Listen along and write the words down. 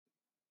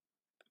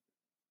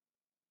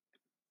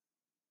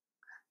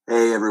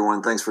Hey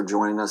everyone, thanks for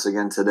joining us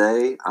again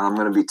today. I'm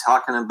going to be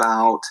talking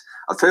about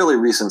a fairly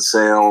recent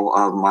sale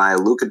of my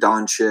Luka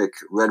Doncic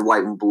red,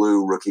 white, and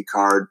blue rookie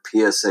card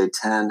PSA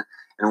 10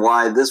 and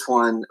why this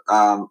one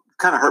kind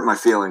of hurt my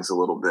feelings a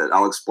little bit.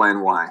 I'll explain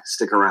why.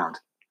 Stick around.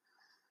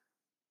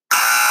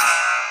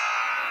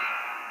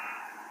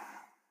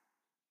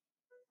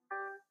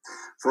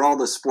 For all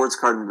the sports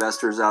card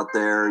investors out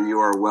there, you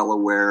are well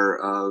aware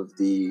of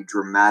the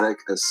dramatic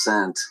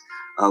ascent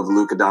of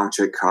Luka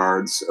Doncic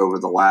cards over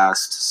the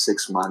last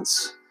 6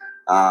 months,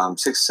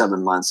 6,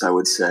 7 months, I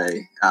would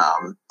say.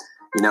 And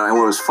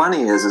what was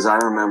funny is I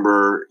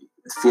remember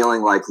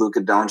feeling like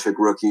Luka Doncic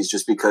rookies,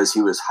 just because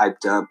he was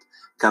hyped up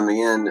coming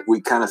in,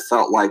 we kind of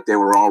felt like they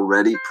were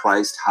already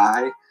priced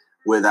high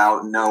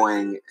without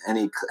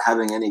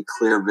having any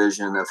clear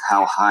vision of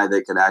how high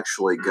they could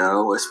actually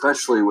go,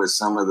 especially with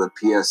some of the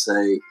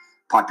PSA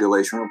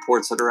population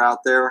reports that are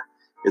out there.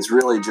 It's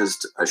really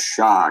just a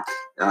shock,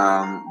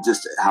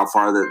 just how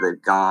far that they've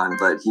gone.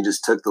 But he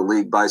just took the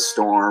league by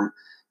storm.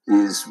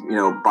 He's,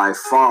 by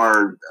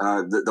far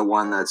the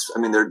one that's. I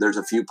mean, there's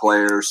a few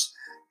players,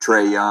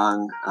 Trae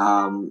Young,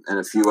 and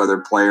a few other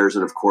players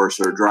that, of course,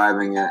 are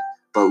driving it.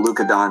 But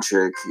Luka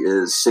Doncic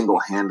is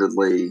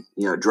single-handedly,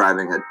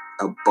 driving a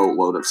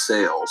boatload of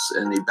sales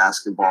in the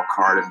basketball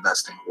card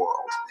investing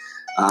world.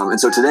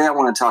 And so today I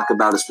want to talk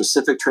about a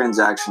specific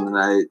transaction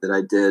that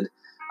I did.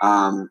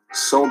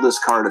 Sold this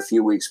card a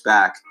few weeks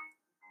back.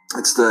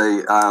 It's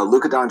the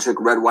Luka Doncic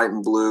red, white,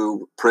 and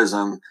blue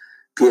Prizm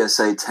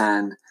PSA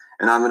 10.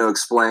 And I'm going to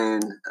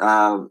explain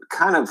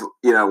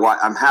why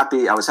I'm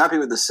happy. I was happy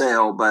with the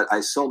sale, but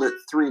I sold it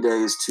 3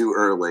 days too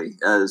early,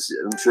 as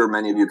I'm sure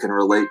many of you can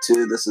relate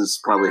to. This has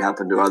probably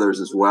happened to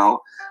others as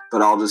well.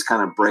 But I'll just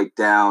kind of break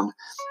down,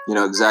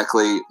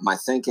 exactly my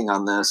thinking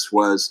on this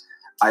was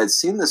I had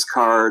seen this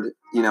card,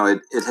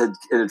 it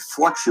had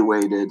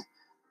fluctuated,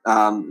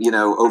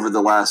 over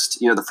the last,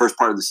 the first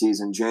part of the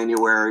season,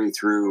 January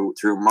through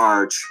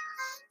March.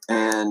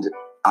 And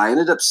I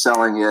ended up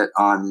selling it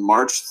on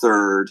March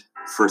 3rd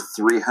for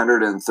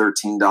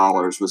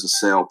 $313 was a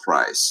sale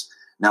price.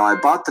 Now, I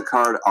bought the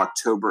card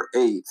October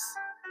 8th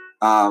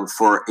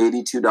for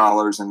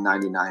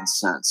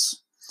 $82.99.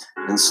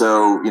 And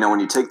so, when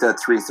you take that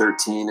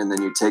 $313 and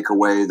then you take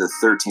away the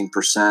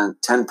 13%,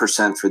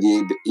 10% for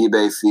the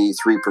eBay fee,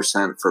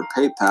 3% for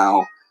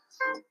PayPal,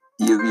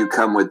 you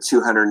come with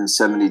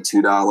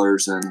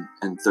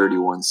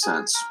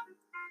 $272.31.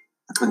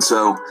 And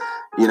so,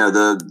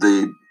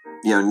 the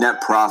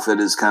net profit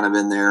is kind of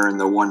in there in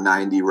the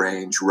 190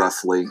 range,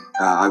 roughly.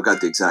 I've got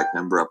the exact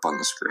number up on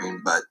the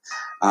screen, but,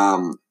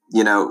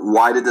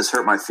 why did this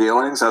hurt my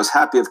feelings? I was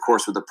happy, of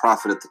course, with the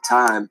profit at the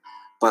time,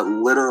 but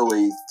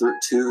literally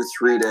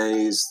 2-3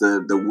 days,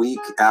 the week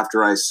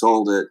after I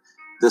sold it,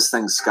 this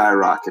thing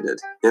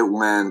skyrocketed. It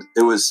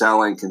was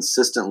selling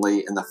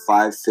consistently in the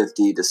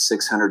 $550 to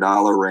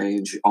 $600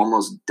 range,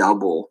 almost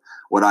double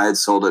what I had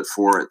sold it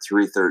for at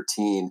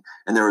 $313.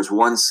 And there was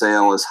one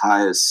sale as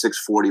high as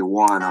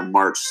 $641 on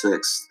March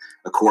 6th,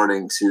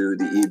 according to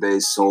the eBay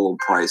sold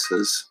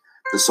prices.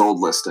 The sold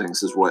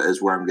listings is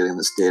where I'm getting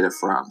this data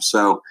from.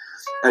 So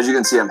as you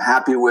can see, I'm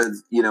happy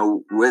with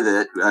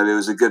it. I mean, it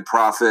was a good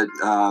profit,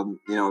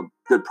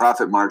 good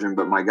profit margin,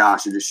 but my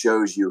gosh, it just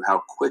shows you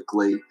how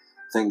quickly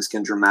things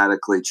can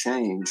dramatically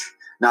change.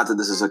 Not that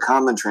this is a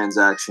common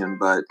transaction,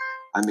 but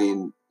I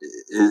mean,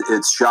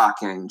 it's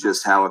shocking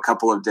just how a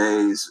couple of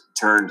days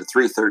turned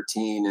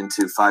 $313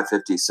 into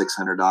 $550,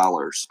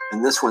 $600.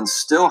 And this one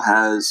still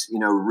has,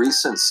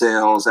 recent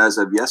sales as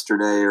of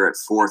yesterday are at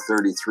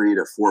 $433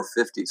 to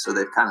 $450. So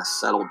they've kind of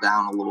settled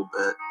down a little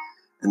bit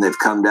and they've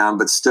come down.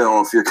 But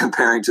still, if you're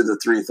comparing to the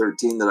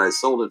 $313 that I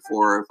sold it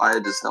for, if I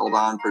had just held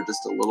on for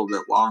just a little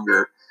bit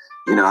longer,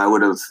 I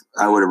would have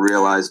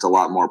realized a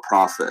lot more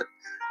profit.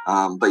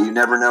 But you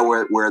never know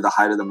where the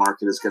height of the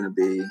market is going to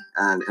be.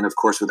 And of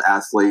course, with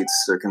athletes,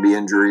 there can be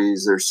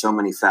injuries. There's so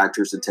many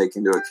factors to take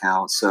into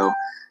account. So,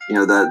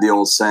 the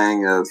old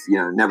saying of,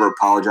 never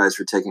apologize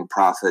for taking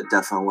profit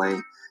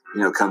definitely,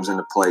 comes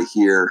into play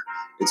here.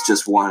 It's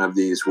just one of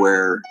these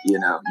where, you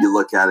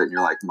look at it and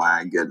you're like,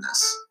 my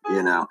goodness,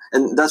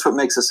 and that's what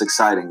makes this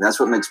exciting. That's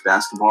what makes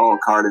basketball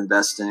card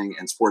investing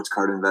and sports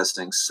card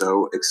investing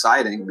so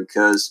exciting,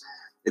 because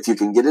if you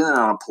can get in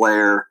on a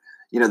player,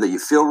 that you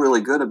feel really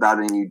good about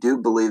it and you do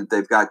believe that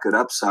they've got good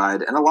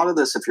upside. And a lot of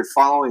this, if you're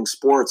following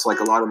sports like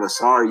a lot of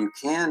us are,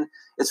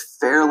 it's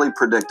fairly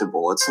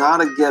predictable. It's not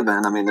a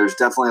given. I mean, there's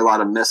definitely a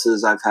lot of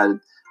misses. I've had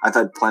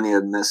plenty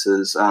of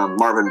misses.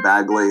 Marvin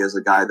Bagley is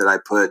a guy that I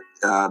put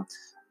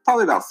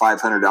probably about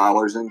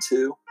 $500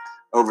 into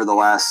over the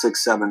last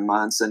 6-7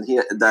 months, and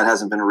that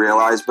hasn't been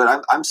realized.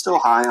 But I'm still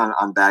high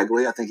on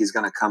Bagley. I think he's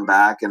going to come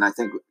back, and I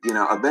think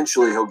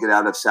eventually he'll get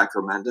out of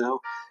Sacramento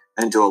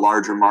into a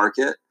larger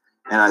market.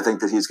 And I think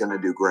that he's going to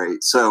do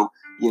great. So,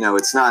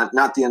 it's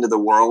not the end of the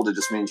world. It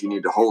just means you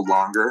need to hold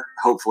longer.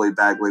 Hopefully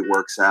Bagley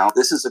works out.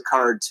 This is a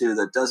card too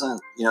that doesn't,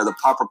 the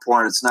pop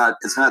report, it's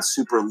not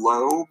super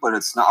low, but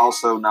it's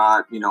also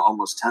not,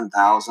 almost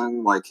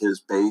 10,000 like his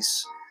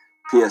base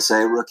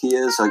PSA rookie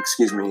is,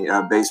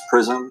 base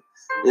Prizm.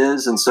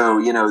 is. And so,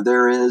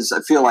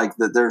 I feel like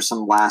that there's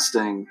some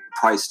lasting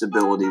price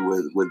stability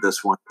with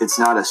this one. It's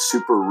not a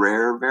super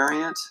rare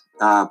variant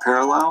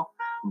parallel,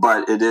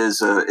 but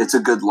it's a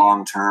good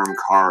long-term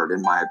card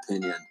in my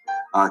opinion,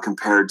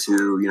 compared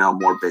to, a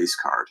more base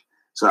card.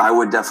 So I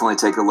would definitely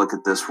take a look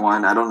at this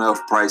one. I don't know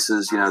if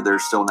prices, they're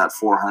still in that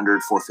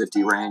 400,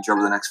 450 range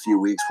over the next few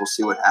weeks. We'll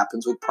see what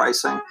happens with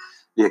pricing.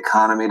 The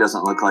economy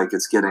doesn't look like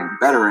it's getting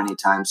better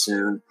anytime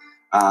soon.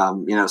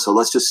 So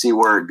let's just see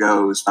where it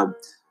goes.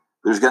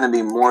 There's going to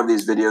be more of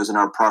these videos in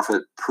our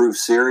Profit Proof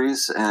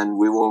series, and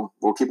we'll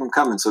keep them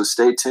coming. So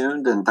stay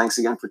tuned, and thanks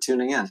again for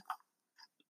tuning in.